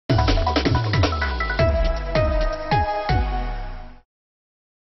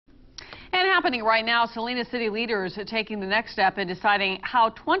happening right now. Salina City leaders are taking the next step in deciding how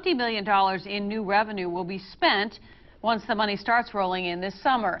 $20 million in new revenue will be spent once the money starts rolling in this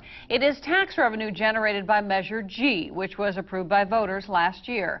summer. It is tax revenue generated by Measure G, which was approved by voters last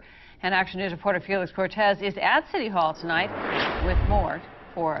year. And Action News reporter Felix Cortez is at City Hall tonight with more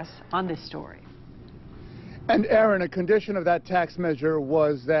for us on this story. And Aaron, a condition of that tax measure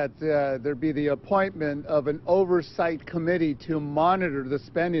was that there be the appointment of an oversight committee to monitor the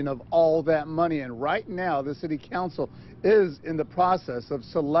spending of all that money. And right now, the City Council is in the process of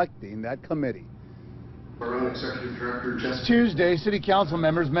selecting that committee. Our own Executive Director, Tuesday, City Council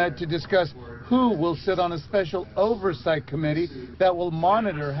members met to discuss who will sit on a special oversight committee that will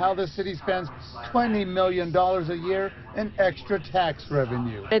monitor how the city spends $20 million a year in extra tax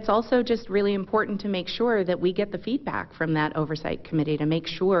revenue. It's also just really important to make sure that we get the feedback from that oversight committee to make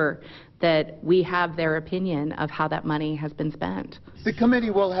sure that we have their opinion of how that money has been spent. The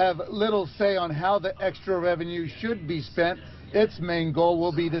committee will have little say on how the extra revenue should be spent. Its main goal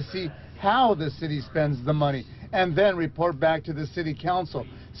will be to see how the city spends the money and then report back to the City Council.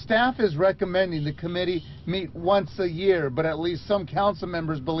 Staff is recommending the committee meet once a year, but at least some council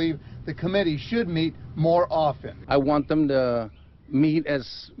members believe the committee should meet more often. I want them to meet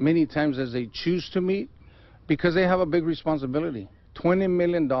as many times as they choose to meet because they have a big responsibility. $20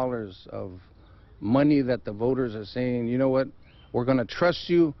 million of money that the voters are saying, you know what, we're going to trust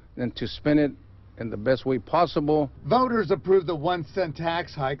you and to spend it in the best way possible. Voters approved the 1-cent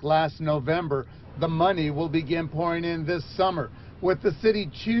tax hike last November. The money will begin pouring in this summer, with the city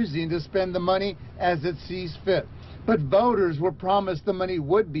choosing to spend the money as it sees fit. But voters were promised the money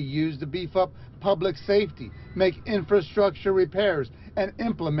would be used to beef up public safety, make infrastructure repairs, and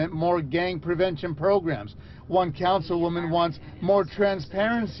implement more gang prevention programs. One councilwoman wants more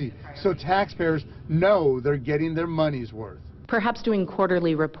transparency so taxpayers know they're getting their money's worth. Perhaps doing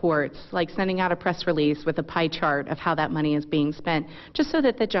quarterly reports, like sending out a press release with a pie chart of how that money is being spent, just so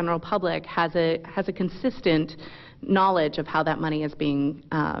that the general public has a consistent knowledge of how that money is being,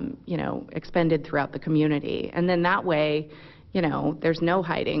 expended throughout the community. And then that way, there's no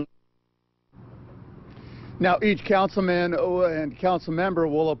hiding. Now, each councilman and council member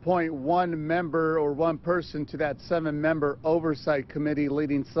will appoint one member or one person to that 7-member oversight committee,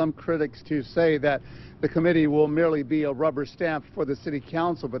 leading some critics to say that the committee will merely be a rubber stamp for the City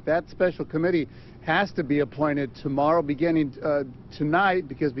Council. But that special committee has to be appointed tomorrow, beginning tonight,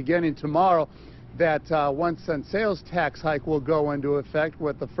 because beginning tomorrow, that 1-cent sales tax hike will go into effect,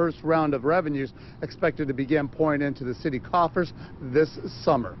 with the first round of revenues expected to begin pouring into the city coffers this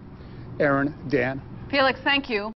summer. Aaron, Dan. Felix, thank you.